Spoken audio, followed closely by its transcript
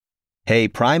Hey,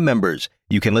 Prime members,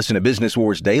 you can listen to Business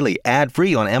Wars Daily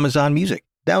ad-free on Amazon Music.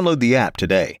 Download the app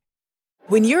today.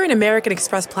 When you're an American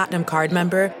Express Platinum card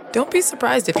member, don't be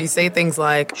surprised if you say things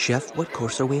like, "Chef, what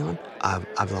course are we on?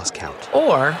 I've lost count."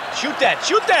 Or, Shoot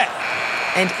that!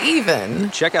 and even,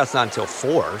 Checkout's not until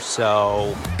 4,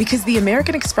 so... Because the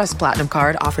American Express Platinum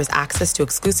Card offers access to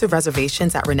exclusive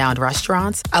reservations at renowned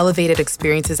restaurants, elevated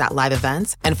experiences at live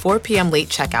events, and 4 p.m. late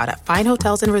checkout at fine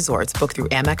hotels and resorts booked through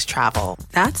Amex Travel.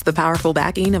 That's the powerful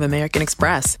backing of American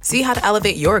Express. See how to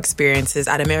elevate your experiences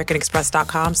at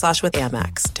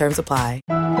americanexpress.com/withAmex. Terms apply.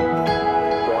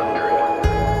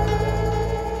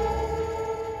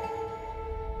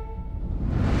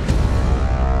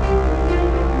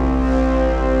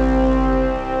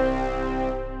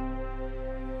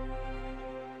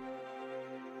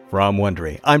 From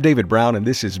Wondery, I'm David Brown, and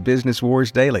this is Business Wars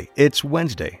Daily. It's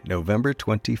Wednesday, November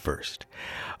 21st.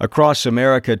 Across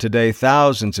America today,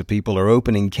 thousands of people are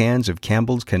opening cans of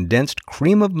Campbell's condensed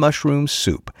cream of mushroom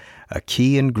soup, a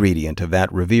key ingredient of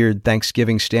that revered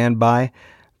Thanksgiving standby,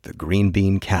 the green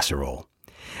bean casserole.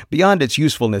 Beyond its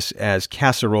usefulness as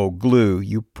casserole glue,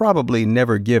 you probably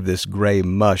never give this gray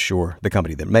mush or the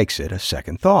company that makes it a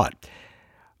second thought.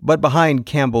 But behind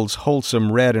Campbell's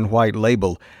wholesome red and white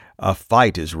label, a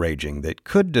fight is raging that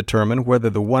could determine whether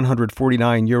the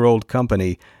 149-year-old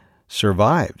company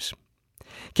survives.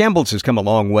 Campbell's has come a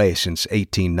long way since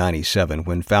 1897,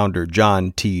 when founder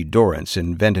John T. Dorrance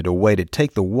invented a way to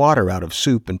take the water out of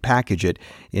soup and package it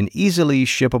in easily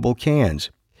shippable cans.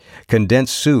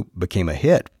 Condensed soup became a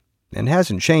hit and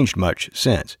hasn't changed much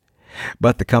since.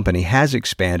 But the company has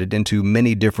expanded into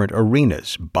many different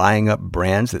arenas, buying up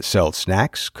brands that sell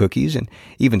snacks, cookies, and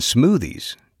even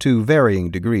smoothies, to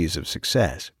varying degrees of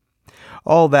success.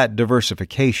 All that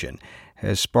diversification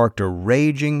has sparked a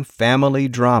raging family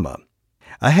drama.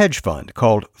 A hedge fund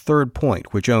called Third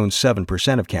Point, which owns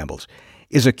 7% of Campbell's,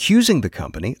 is accusing the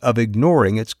company of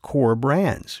ignoring its core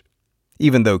brands.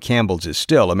 Even though Campbell's is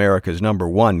still America's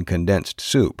 #1 condensed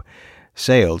soup,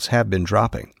 sales have been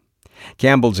dropping.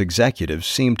 Campbell's executives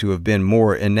seem to have been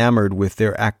more enamored with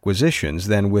their acquisitions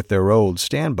than with their old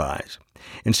standbys.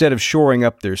 Instead of shoring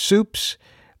up their soups,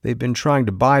 they've been trying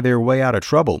to buy their way out of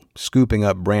trouble, scooping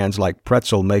up brands like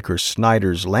pretzel maker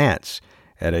Snyder's Lance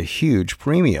at a huge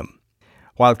premium.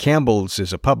 While Campbell's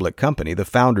is a public company, the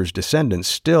founders' descendants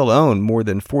still own more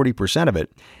than 40% of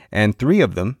it, and 3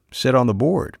 of them sit on the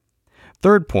board.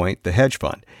 Third Point, the hedge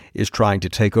fund, is trying to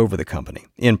take over the company,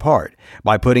 in part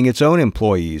by putting its own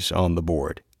employees on the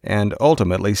board and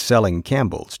ultimately selling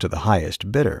Campbell's to the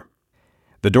highest bidder.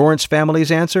 The Dorrance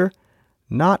family's answer?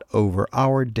 Not over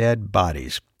our dead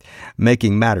bodies.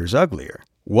 Making matters uglier,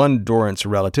 one Dorrance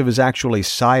relative is actually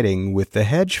siding with the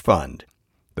hedge fund.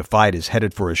 The fight is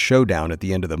headed for a showdown at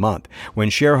the end of the month,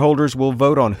 when shareholders will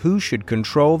vote on who should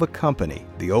control the company,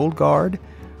 the old guard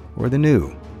or the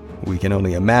new. We can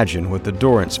only imagine what the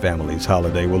Dorrance family's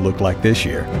holiday will look like this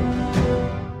year.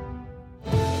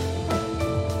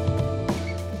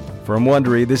 From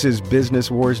Wondery, this is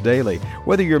Business Wars Daily.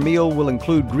 Whether your meal will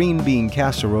include green bean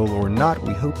casserole or not,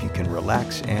 we hope you can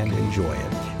relax and enjoy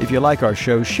it. If you like our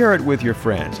show, share it with your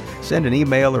friends. Send an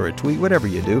email or a tweet, whatever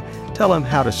you do. Tell them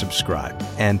how to subscribe.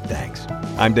 And thanks.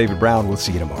 I'm David Brown. We'll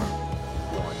see you tomorrow.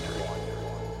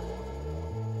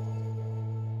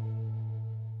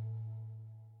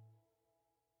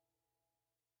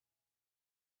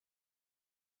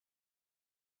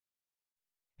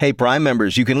 Hey, Prime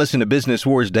members, you can listen to Business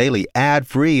Wars Daily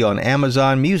ad-free on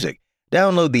Amazon Music.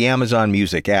 Download the Amazon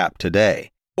Music app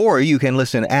today. Or you can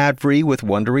listen ad-free with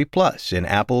Wondery Plus in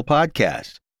Apple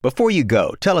Podcasts. Before you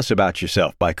go, tell us about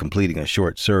yourself by completing a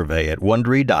short survey at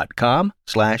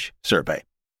Wondery.com/survey.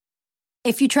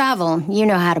 If you travel, you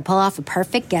know how to pull off a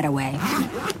perfect getaway.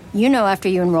 You know after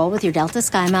you enroll with your Delta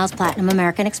SkyMiles Platinum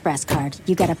American Express card,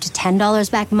 you get up to $10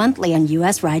 back monthly on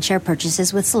U.S. rideshare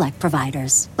purchases with select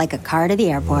providers, like a car to the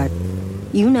airport.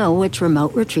 You know which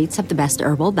remote retreats have the best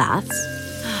herbal baths,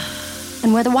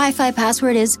 and where the Wi-Fi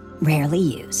password is rarely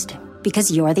used.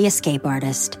 Because you're the escape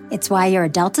artist. It's why you're a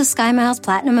Delta SkyMiles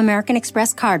Platinum American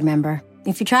Express card member.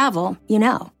 If you travel, you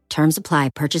know. Terms apply.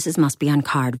 Purchases must be on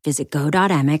card. Visit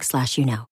go.amex/you know.